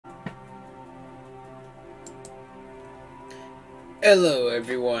Hello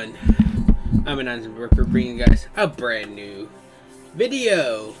everyone, I'm an worker bringing you guys a brand new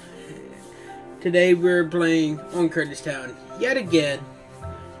video. Today we're playing on Curtistown yet again,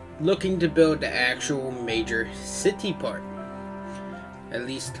 looking to build the actual major city part. At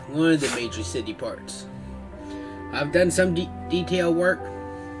least one of the major city parts. I've done some detail work.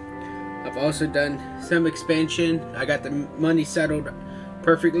 I've also done some expansion. I got the money settled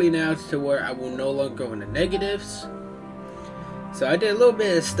perfectly now to where I will no longer go into negatives. So I did a little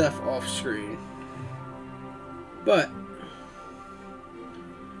bit of stuff off screen, but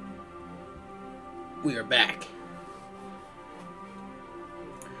we are back.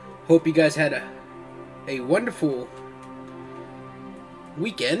 Hope you guys had a wonderful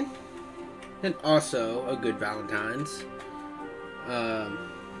weekend and also a good Valentine's.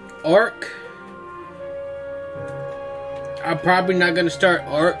 Arc, I'm probably not going to start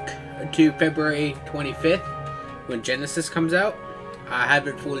Arc until February 25th. When Genesis comes out. I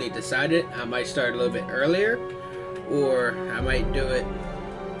haven't fully decided. I might start a little bit earlier, or I might do it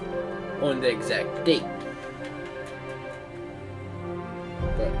on the exact date.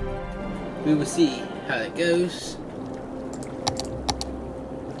 But we will see how it goes.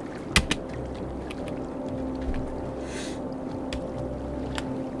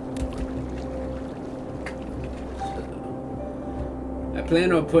 So, I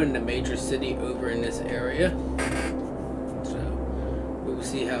plan on putting a major city over in this area. We'll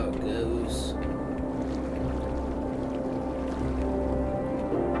see how it goes.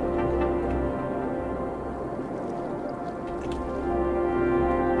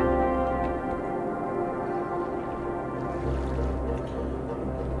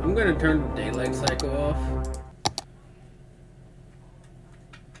 I'm gonna turn the daylight cycle off,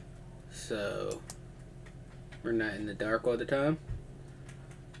 so we're not in the dark all the time.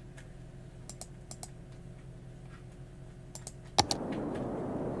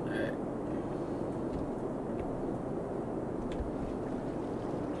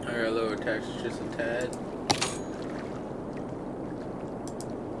 Lower tax just a tad.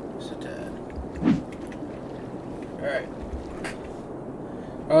 Just a tad. Alright.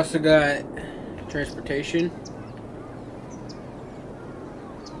 Also got transportation.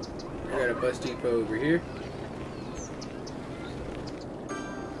 I got a bus depot over here.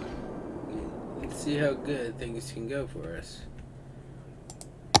 Let's see how good things can go for us.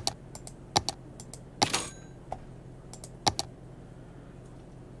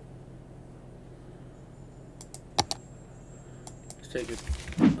 Take it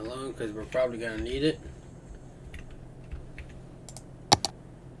alone because we're probably gonna need it.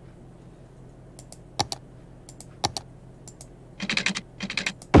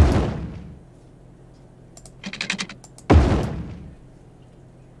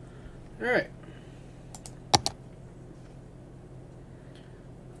 All right.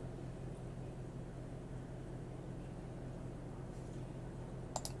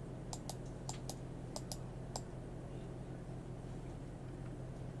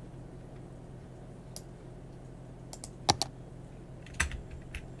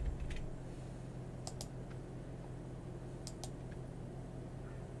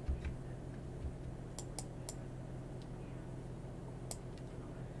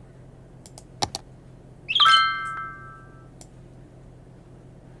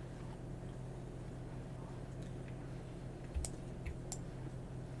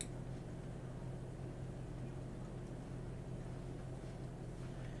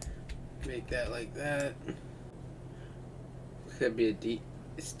 Make that like that. Could be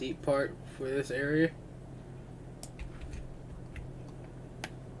a steep part for this area.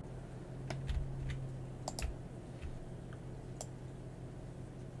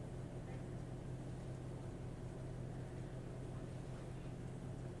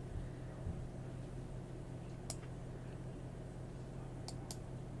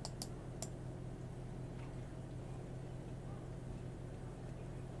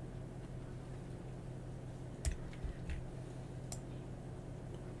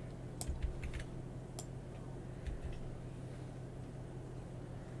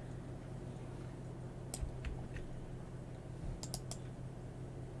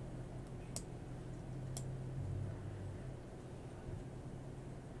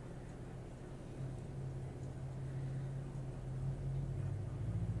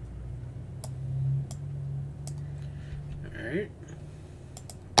 Alright,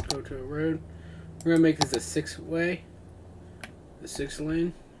 go to a road. We're gonna make this a 6-way, the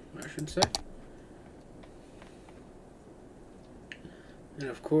 6-lane, I should say. And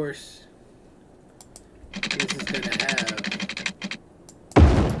of course, this is gonna have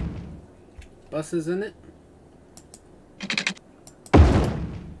buses in it.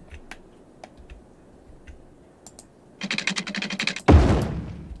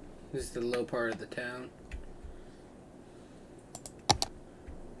 This is the low part of the town.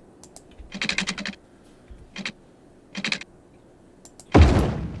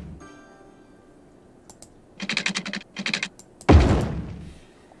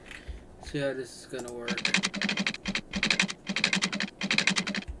 See how this is gonna work.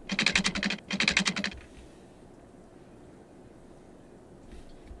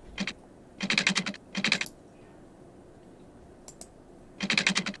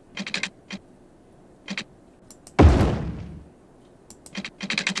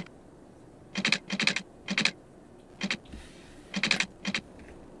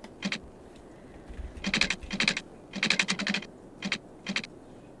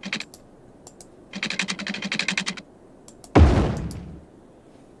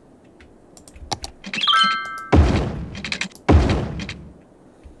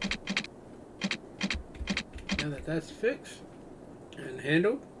 Now that that's fixed and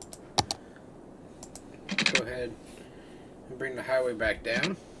handled, go ahead and bring the highway back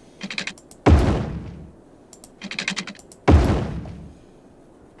down.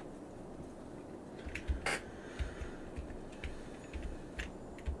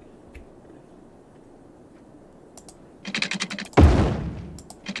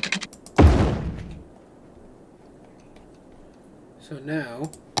 So now,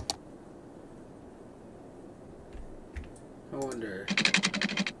 I wonder.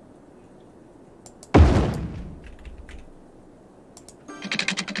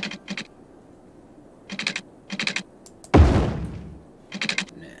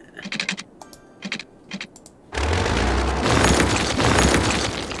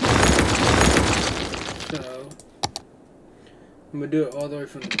 So, I'm going to do it all the way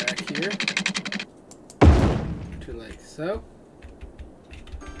from the back here to like so.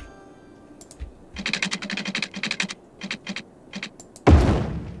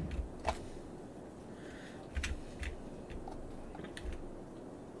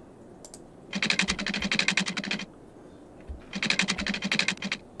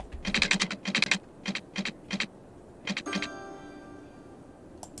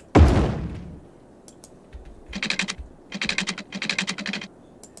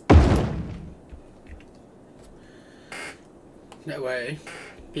 That way,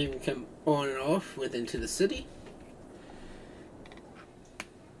 people can come on and off into the city.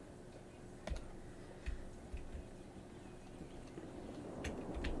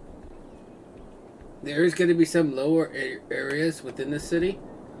 There is going to be some lower areas within the city,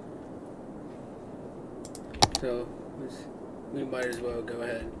 so we might as well go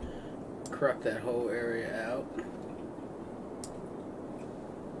ahead and crop that whole area out.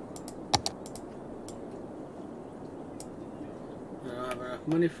 I don't have enough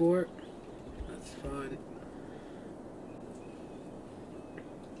money for it. That's fine.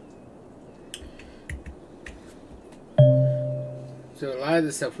 So a lot of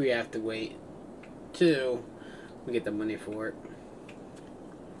the stuff we have to wait till we get the money for it.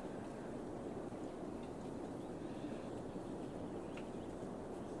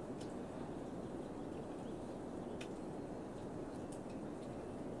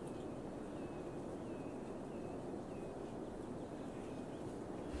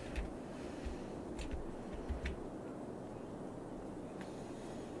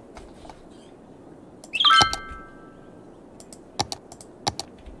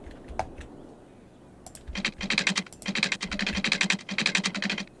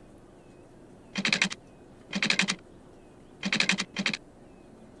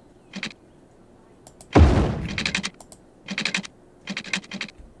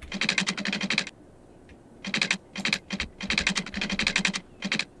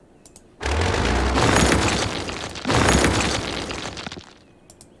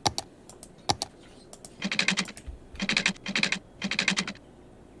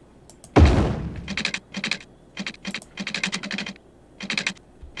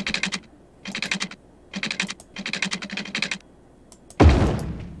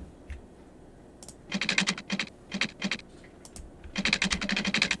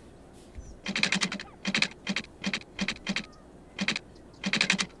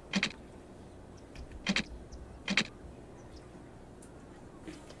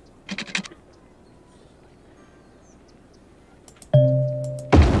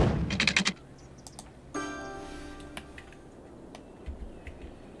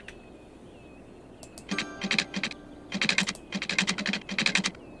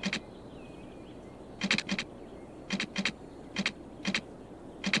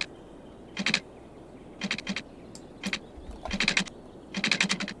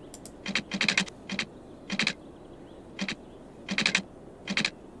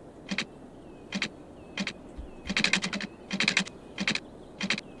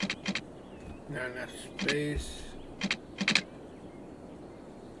 Not enough space.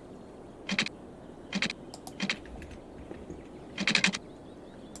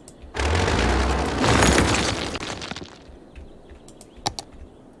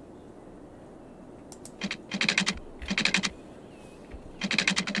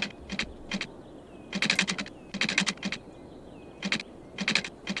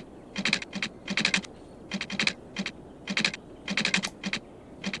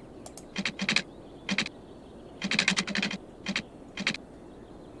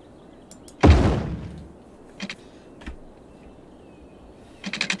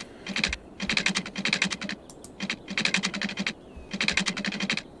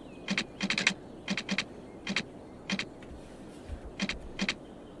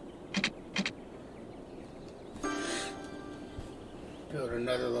 Build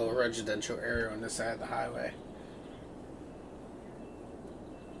another little residential area on the side of the highway.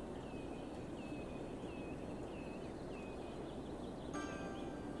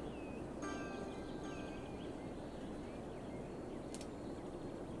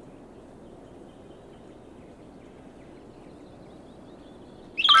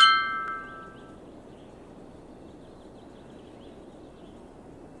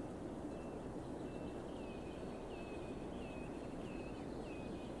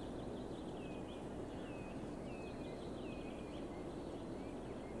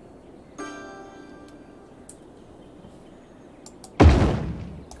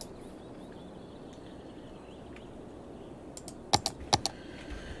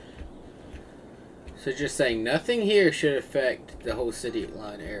 So just saying, nothing here should affect the whole city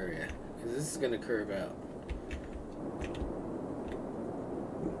line area, because this is going to curve out.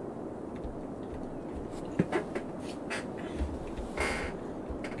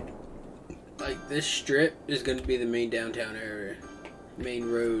 Like, this strip is going to be the main downtown area, main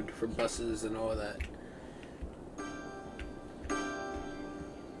road for buses and all that.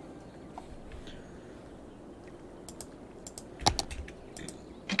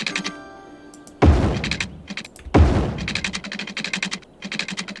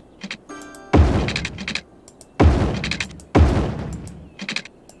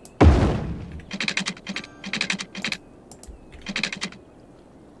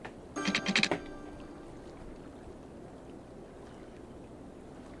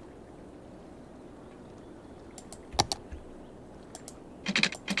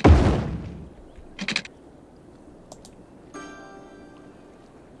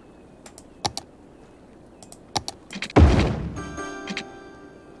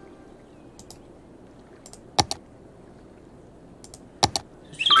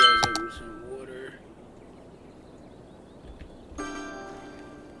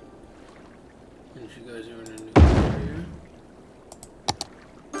 You guys are in a new area.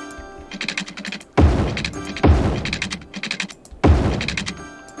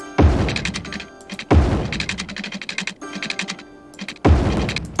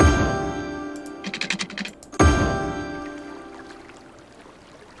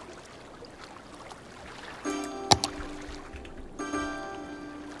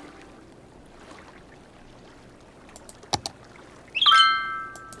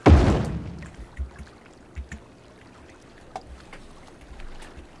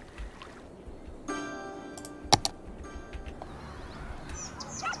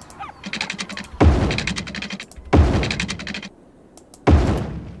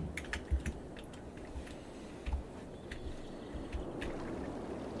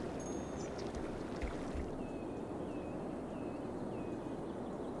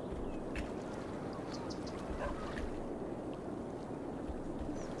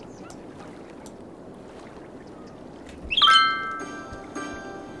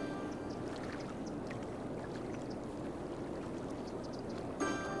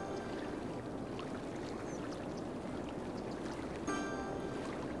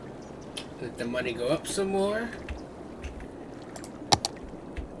 Let the money go up some more.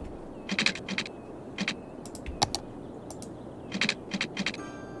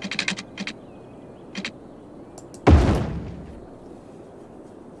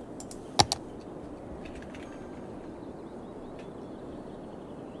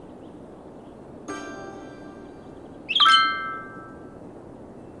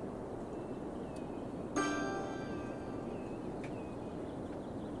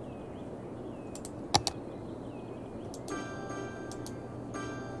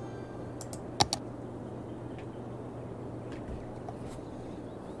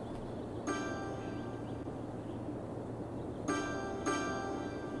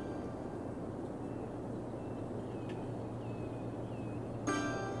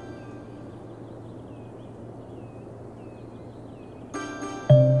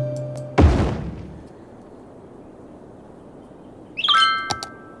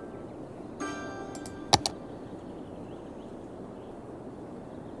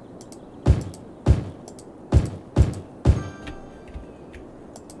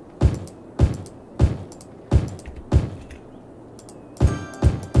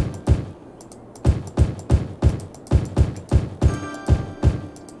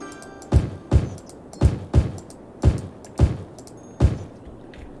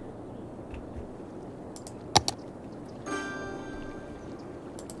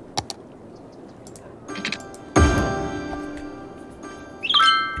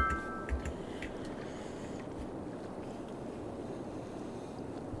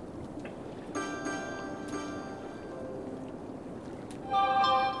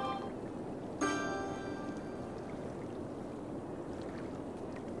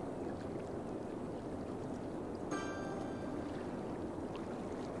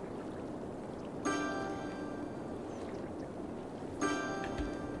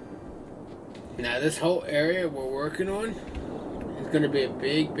 Now this whole area we're working on is going to be a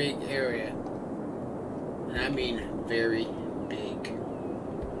big, big area. And I mean very big.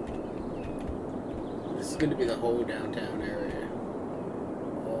 This is going to be the whole downtown area.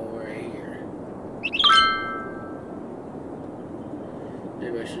 All right here.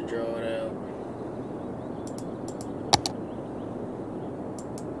 Maybe I should draw it out.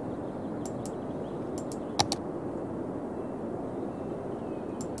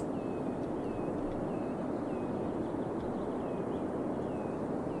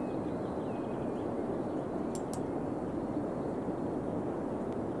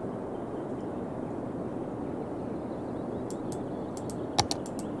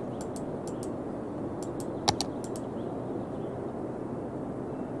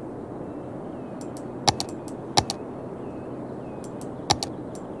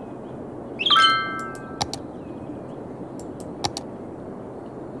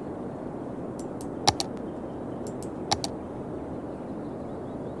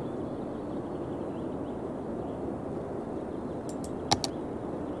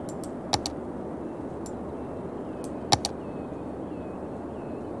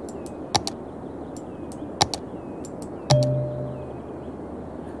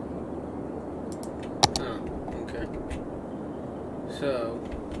 So,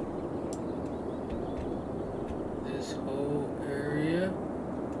 this whole area.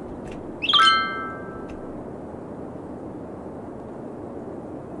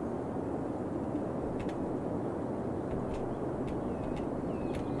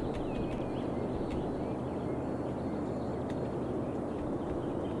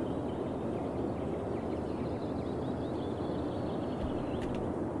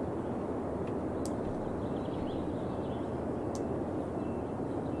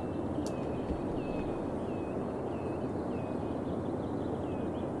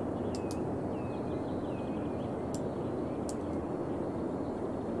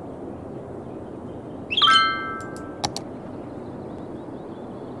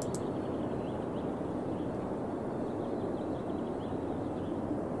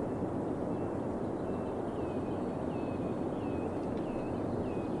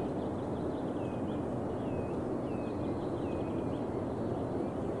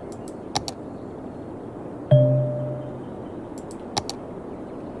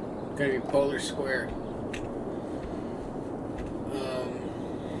 Gotta be polar square.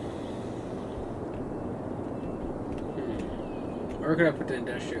 Where could I put the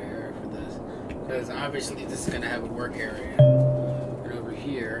industrial area for this? Because obviously this is gonna have a work area, and over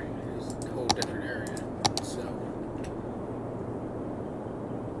here is a whole different area. So.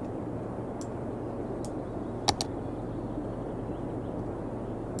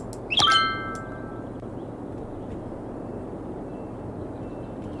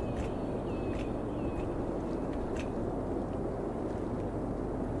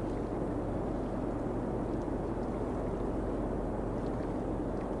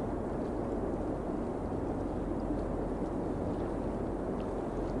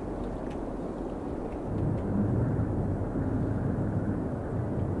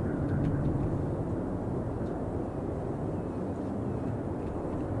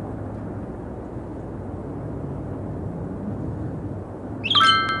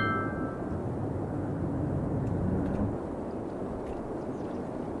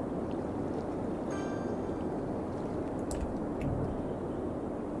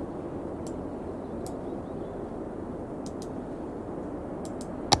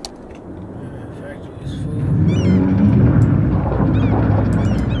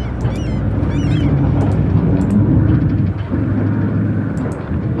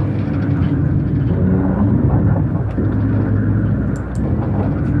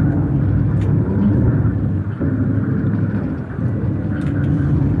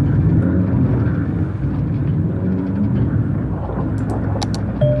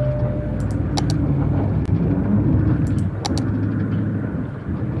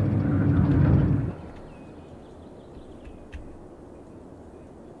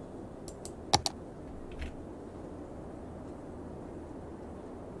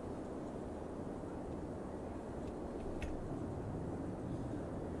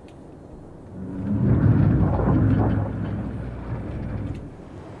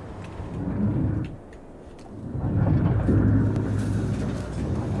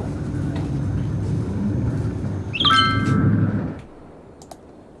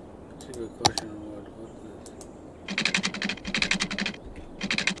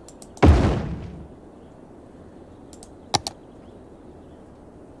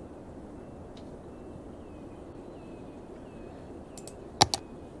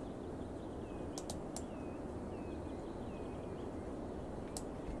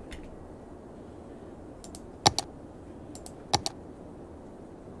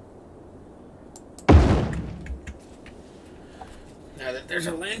 now that there's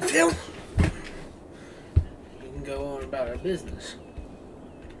a landfill, we can go on about our business.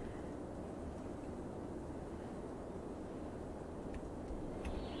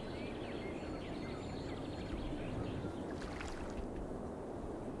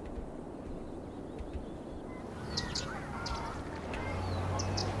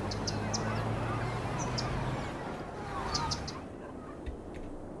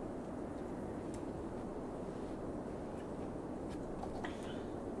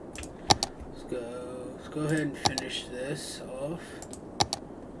 Let's go ahead and finish this off.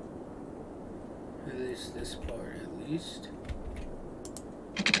 At least this part, at least.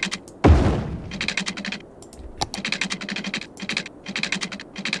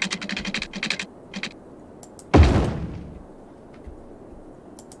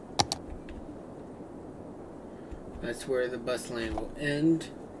 That's where the bus lane will end.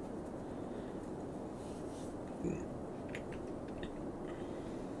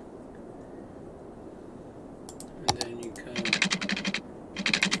 And then you come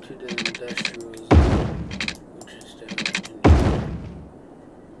to the industrial zone, which is down in here.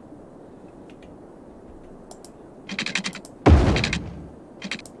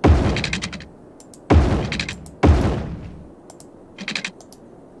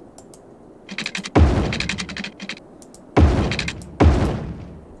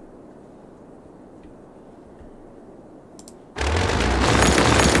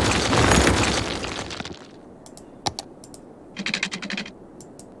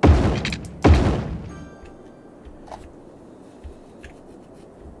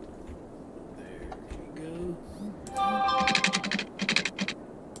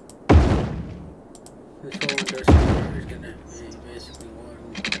 This whole industrial area is going to be basically one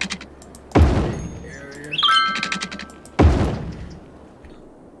big area,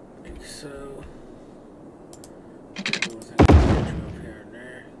 like so. Little thing up here and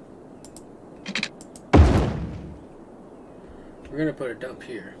there. We're going to put a dump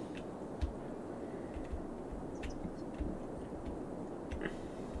here.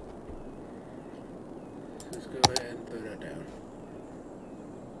 Let's go ahead and put that down.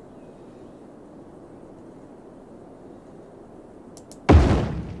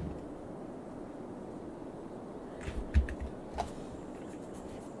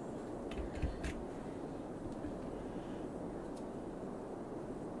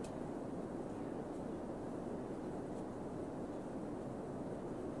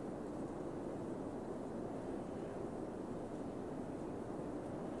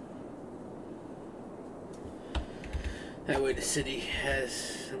 That way the city has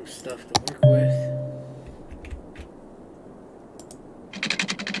some stuff to work with.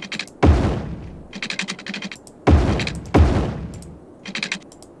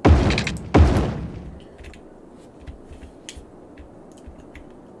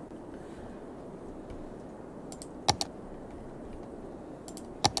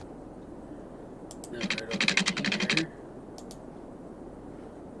 Now right over here.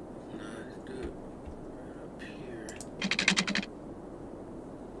 No, let's do it right up here.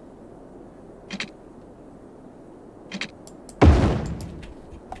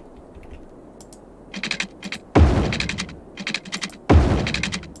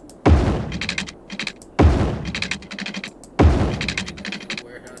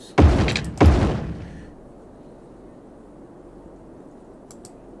 Warehouse.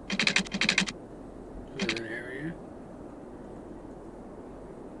 Living area.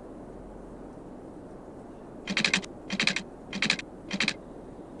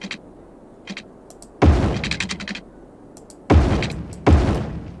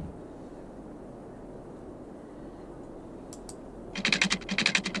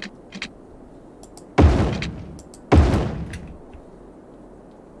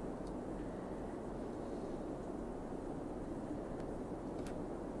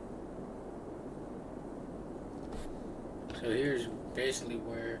 So here's basically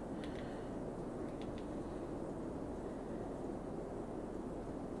where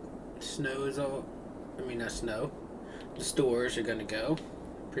snow is all, I mean not snow, the stores are gonna go,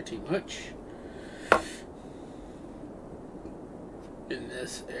 pretty much. In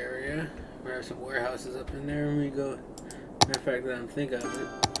this area, we have some warehouses up in there, and we go, matter of fact that I'm thinking of it,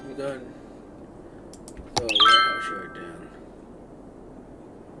 we go and throw a warehouse yard down.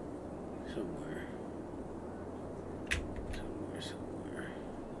 Somewhere.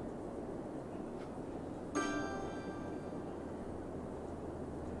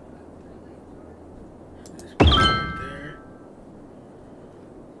 This part right there.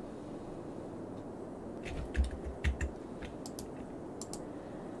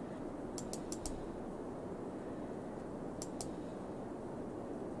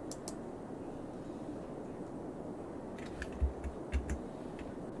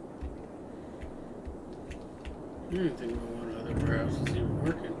 I don't think one other warehouse is even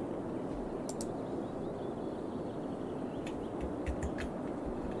working.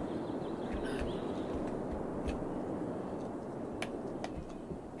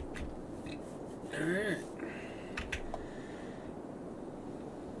 Alright.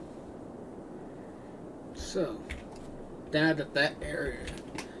 So, now that that area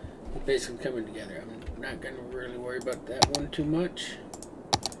is basically coming together, I'm not going to really worry about that one too much.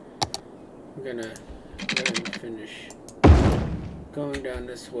 I'm going to go ahead and finish going down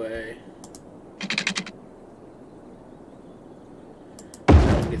this way.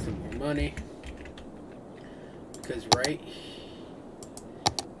 Try to get some more money. Because right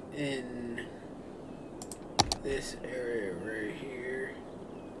in this area right here,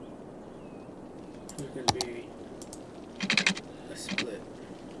 there's going to be a split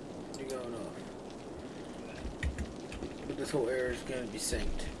going off. But this whole area is going to be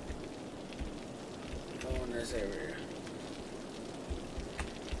synced. All in this area.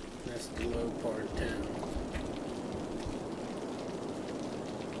 That's the low part of town.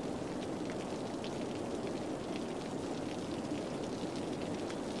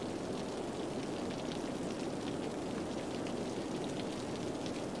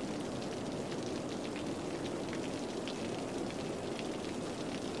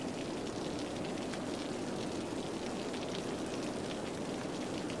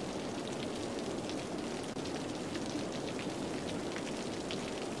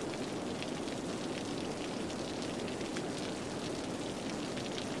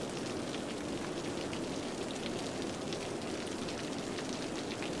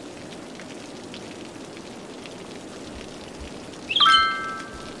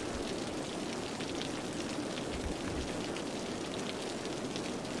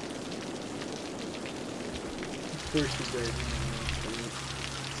 First you guys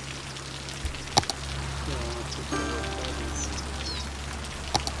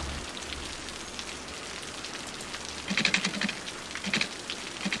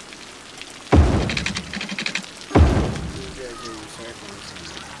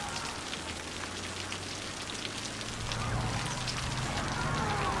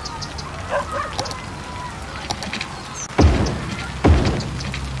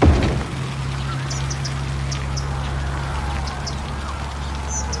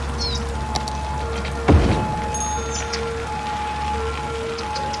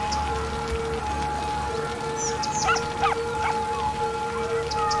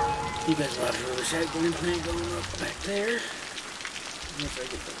you guys will have to recycling plant going up back there. Once I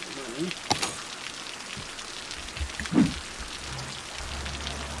get the money.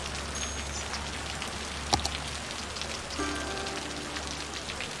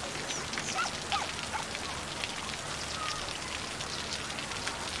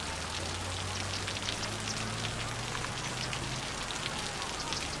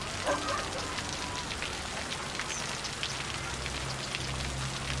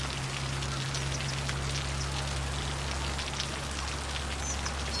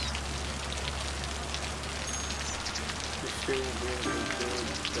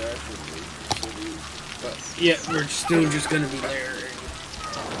 But yeah, we're still just gonna be there.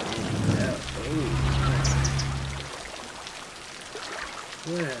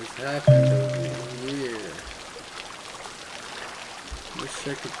 What has happened over here? Let's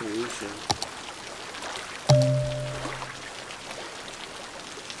check the pollution.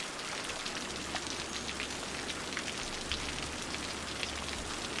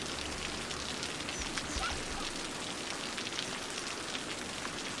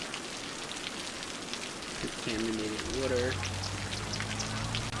 Contaminated water.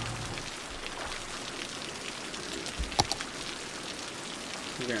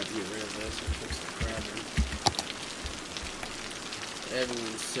 We're gonna have to get rid of this and fix the problem.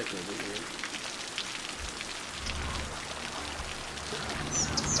 Everyone's sick over here.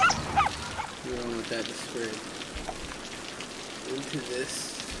 We don't want that to spread into this.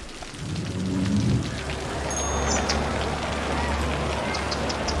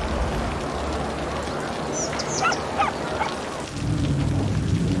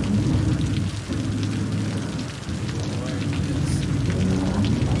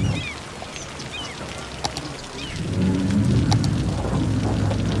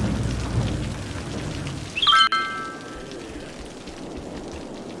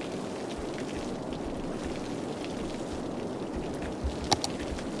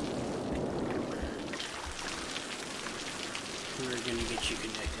 We're gonna get you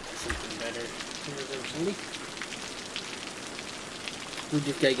connected to something better here eventually. We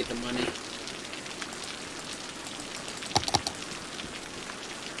just gotta get the money.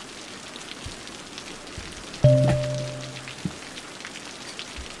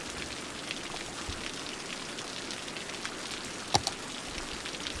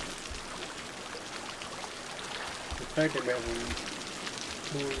 fact, I'm having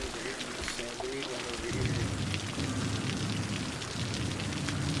more over here on this side. We need one over here.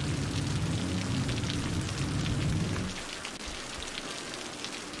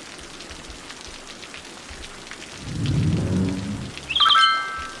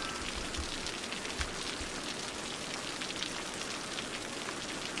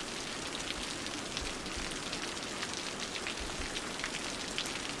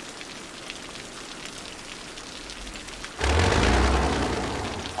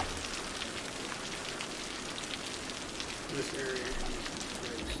 This area is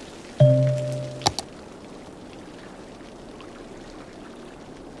alright.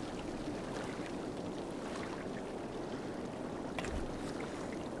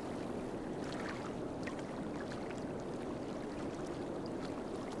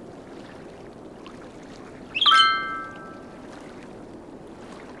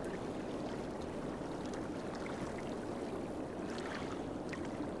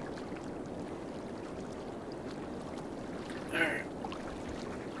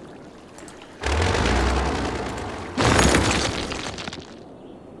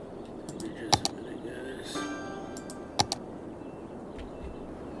 Give me just a minute, guys.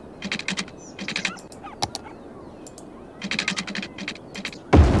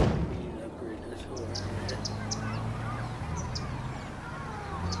 We need to upgrade this whole area.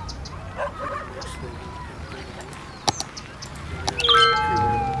 Next thing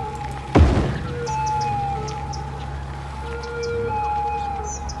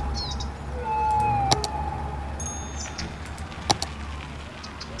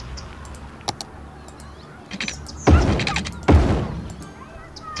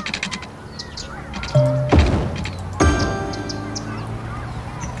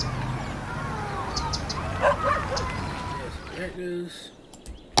there it goes.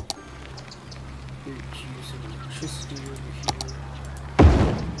 We're using electricity over here.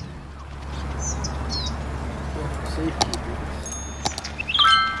 For safekeepers.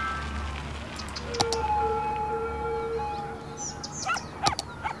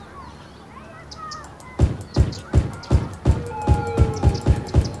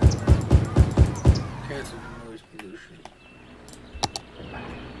 Cancel the noise pollution.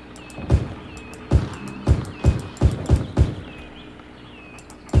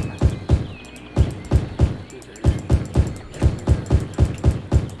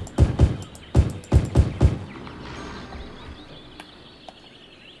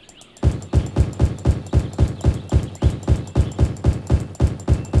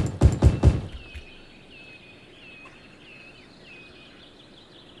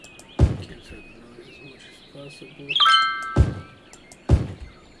 Cancel the noise as much as possible.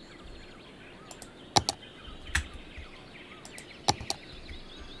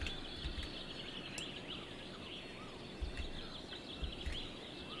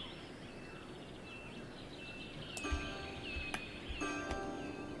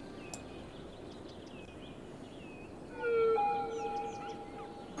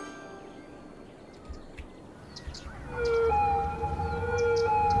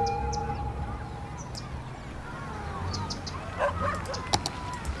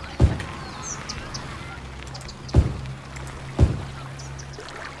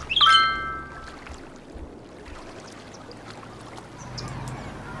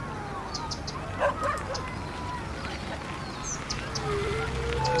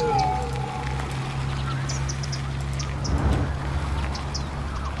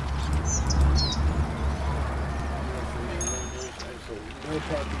 No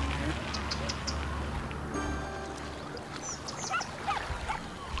parking here.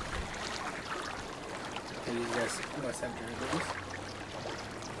 And you guys must have driveways.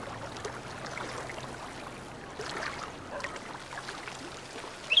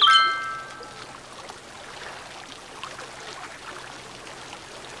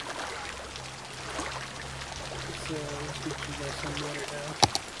 So let's get you guys some water now.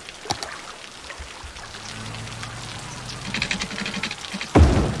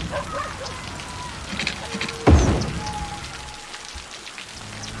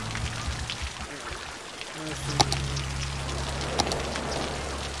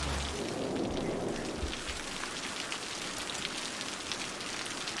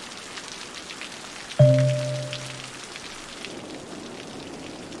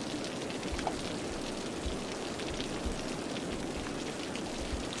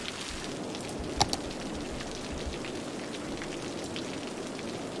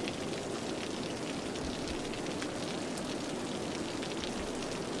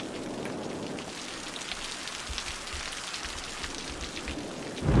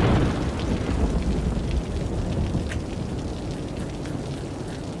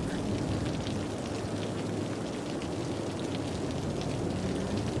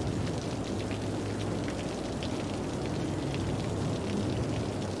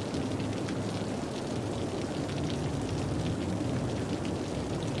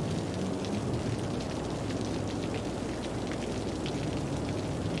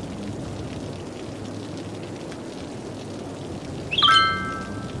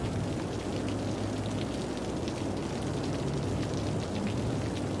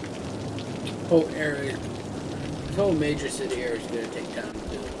 whole area, this whole major city area is going to take time to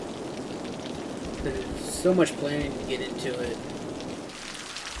do. There's so much planning to get into it.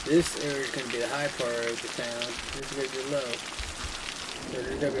 This area is going to be the high part of the town. This is going to be low. So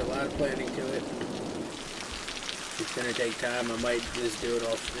there's going to be a lot of planning to it. It's going to take time. I might just do it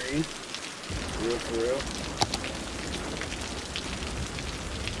off screen. Real for real.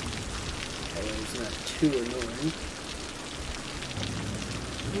 That way it's not too annoying.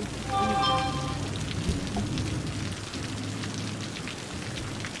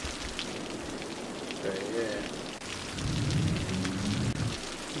 But yeah.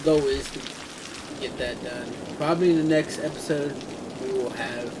 The goal is to get that done. Probably in the next episode we will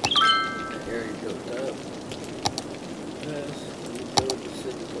have the area built up. Yes, let me build the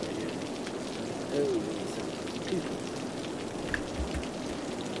city right here. Oh, people.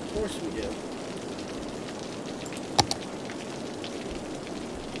 Of course we do.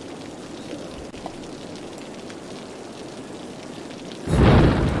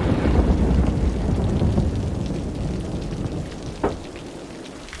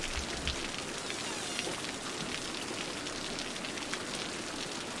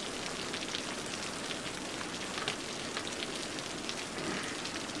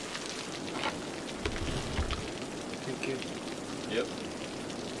 Yep.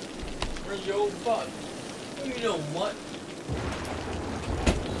 Where's your old fuck? What you doing, what?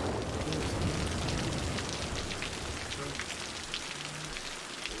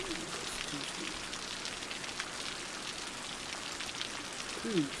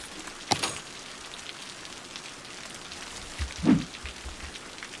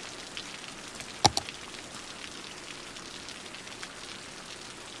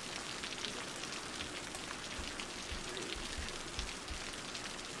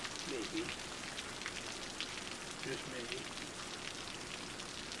 Maybe. Just maybe.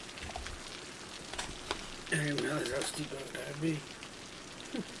 I didn't realize how steep that would gotta be.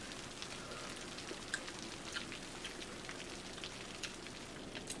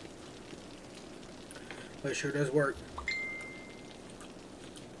 But it sure does work.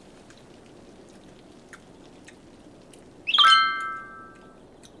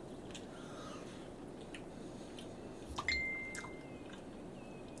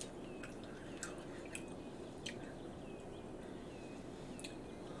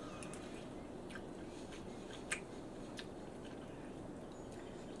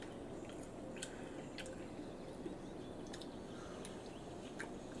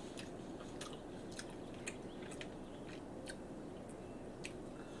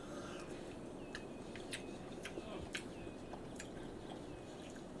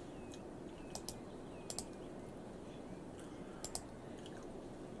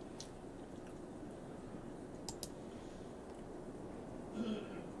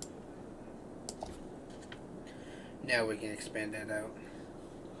 Now we can expand that out.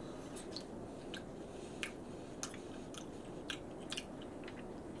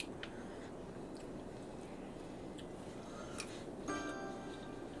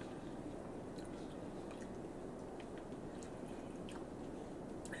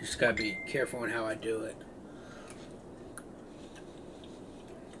 Just gotta be careful on how I do it.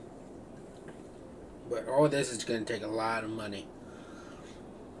 But all this is gonna take a lot of money.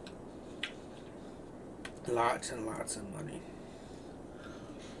 Lots and lots of money.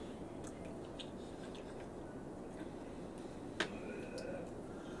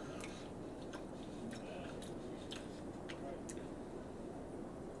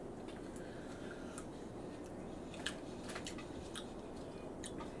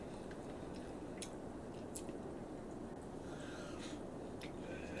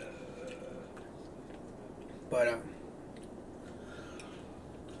 But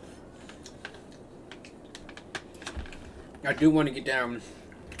I do want to get down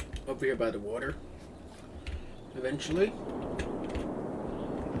over here by the water eventually.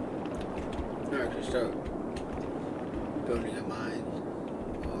 I'll actually start building a mine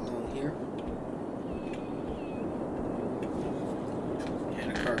all along here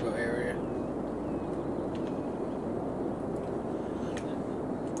and a cargo area.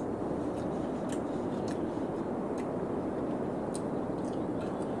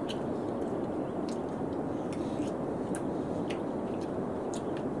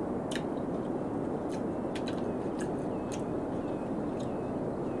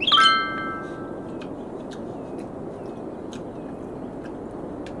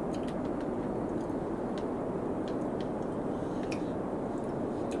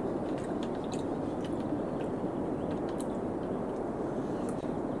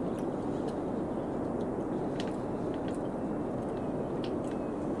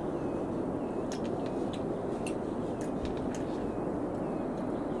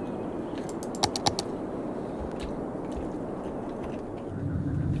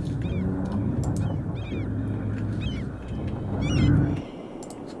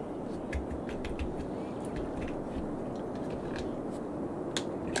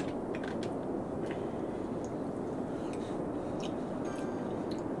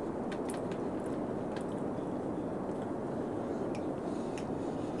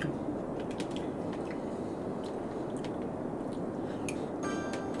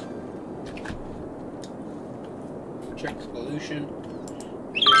 check pollution.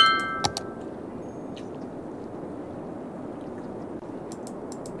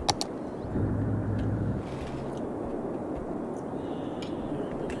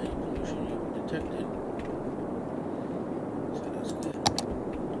 Pollution detected. So that's good.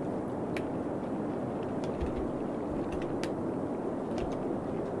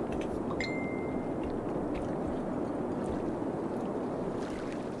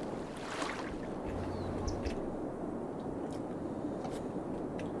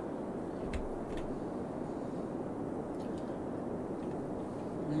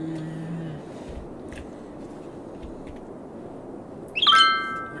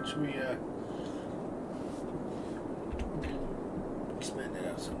 Which we expand it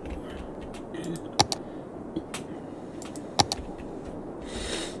out some more.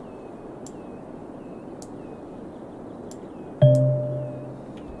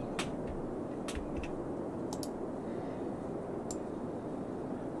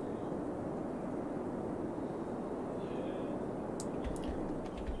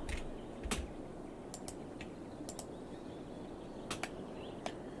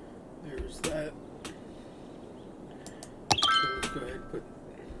 There's that. So let's go ahead and put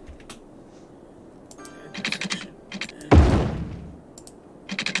that section in.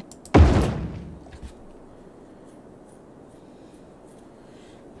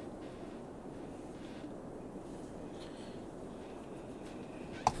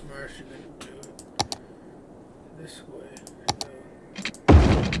 We're actually going to do it this way.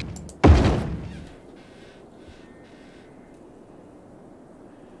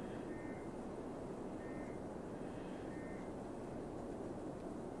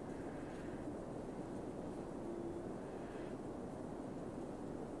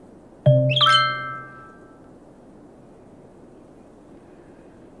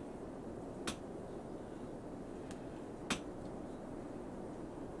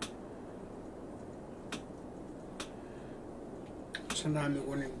 Tsunami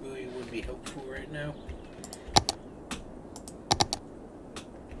warning buoy would be helpful right now.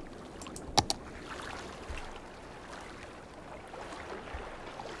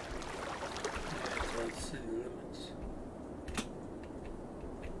 That's city limits.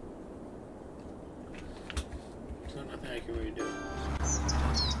 So nothing I can really do.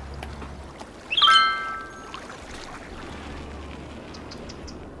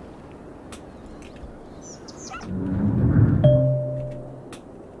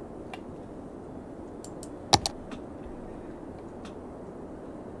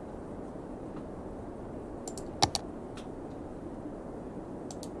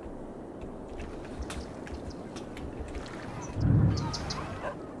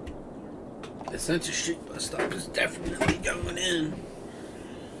 The Central Street bus stop is definitely going in.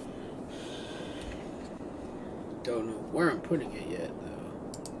 Don't know where I'm putting it yet, though.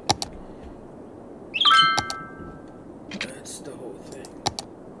 That's the whole thing.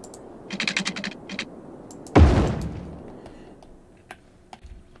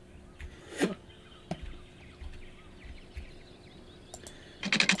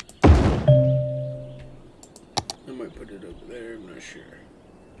 I might put it over there, I'm not sure.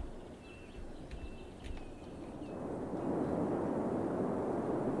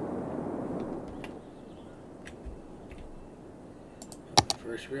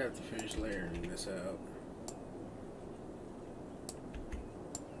 First, we have to finish layering this out.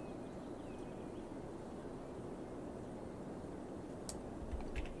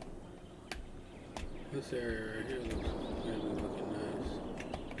 This area right here looks gonna be looking nice.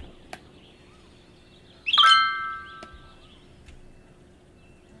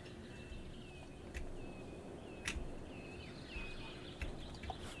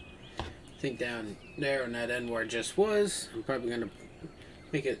 I think down there on that end where it just was, I'm probably gonna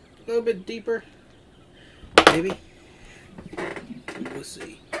make it a little bit deeper, maybe. We'll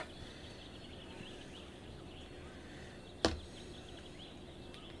see.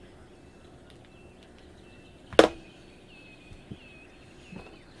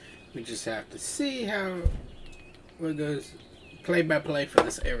 We just have to see how it goes play by play for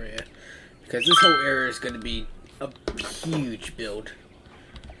this area, because this whole area is going to be a huge build.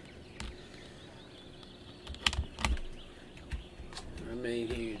 I mean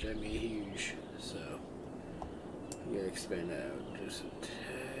huge, so we gotta expand that out just a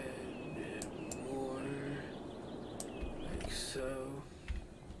tad bit more, like so.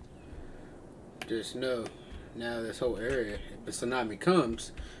 Just know, now this whole area, if a tsunami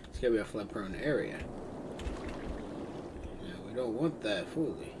comes, it's gonna be a flood prone area. Now we don't want that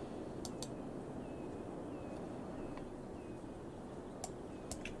fully.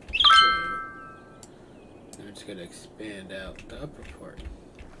 we're just gonna expand out the upper part.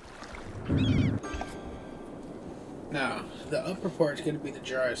 Now, the upper part is gonna be the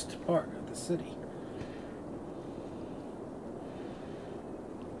driest part of the city.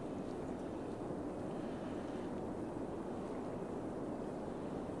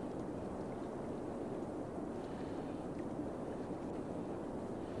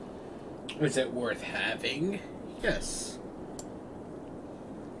 Is it worth having? Yes.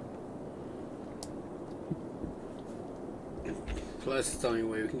 Plus, it's the only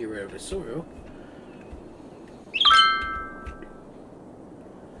way we can get rid of the soil.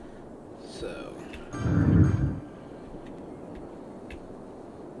 So,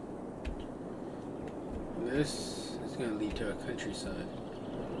 this is going to lead to a countryside.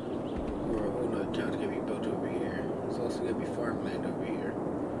 Or a whole nother town's going to be built over here. It's also going to be farmland over here.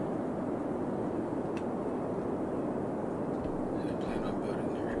 I plan on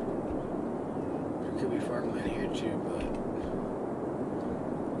building there. There could be farmland here too, but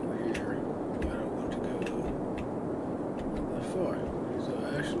over here, I don't want to go that far. So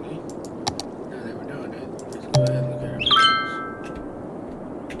actually, now that we're doing it, let's go ahead and look at our buildings.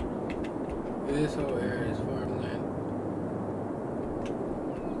 This whole area is farmland.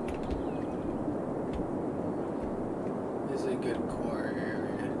 This is a good core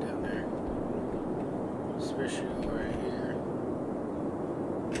area down there. Especially right here.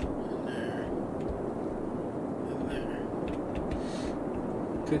 And there. And there.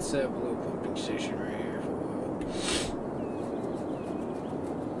 Could set up a little pumping station right here for a while.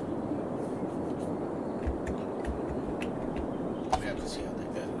 We have to see how that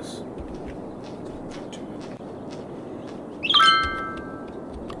goes.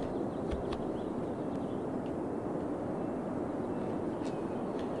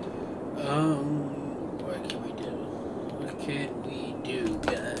 What can we do? What can we do,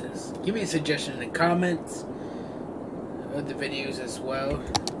 guys? Give me a suggestion in the comments of the videos as well.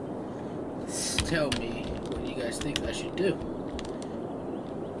 Tell me what you guys think I should do.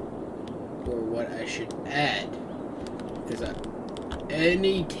 Or what I should add. Because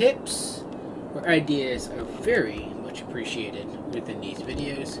any tips or ideas are very much appreciated within these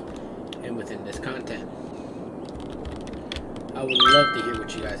videos and within this content. I would love to hear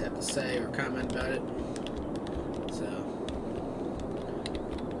what you guys have to say or comment about it. So,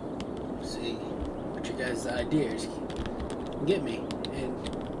 see what your guys' ideas get me. And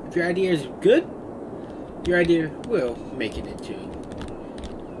if your idea is good, your idea will make it into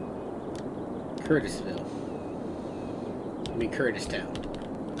Curtisville. I mean Curtistown.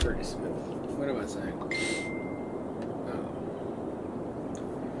 Curtisville. What am I saying?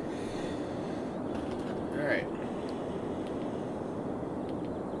 Alright.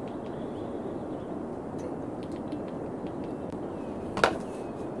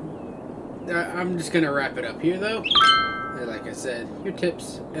 I'm just going to wrap it up here, though. And like I said, your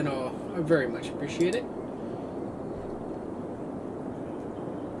tips and all are very much appreciated.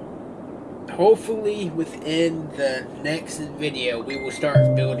 Hopefully, within the next video, we will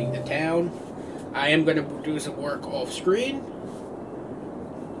start building the town. I am going to do some work off screen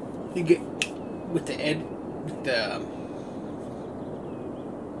to get with the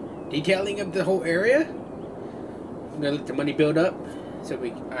detailing of the whole area. I'm going to let the money build up so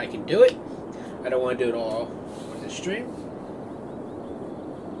I can do it. I don't want to do it all on the stream,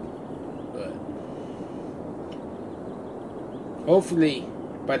 but hopefully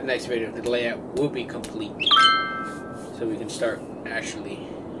by the next video the layout will be complete so we can start actually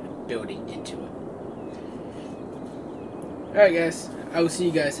building into it. Alright guys, I will see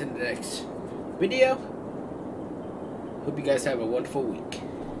you guys in the next video. Hope you guys have a wonderful week.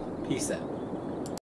 Peace out.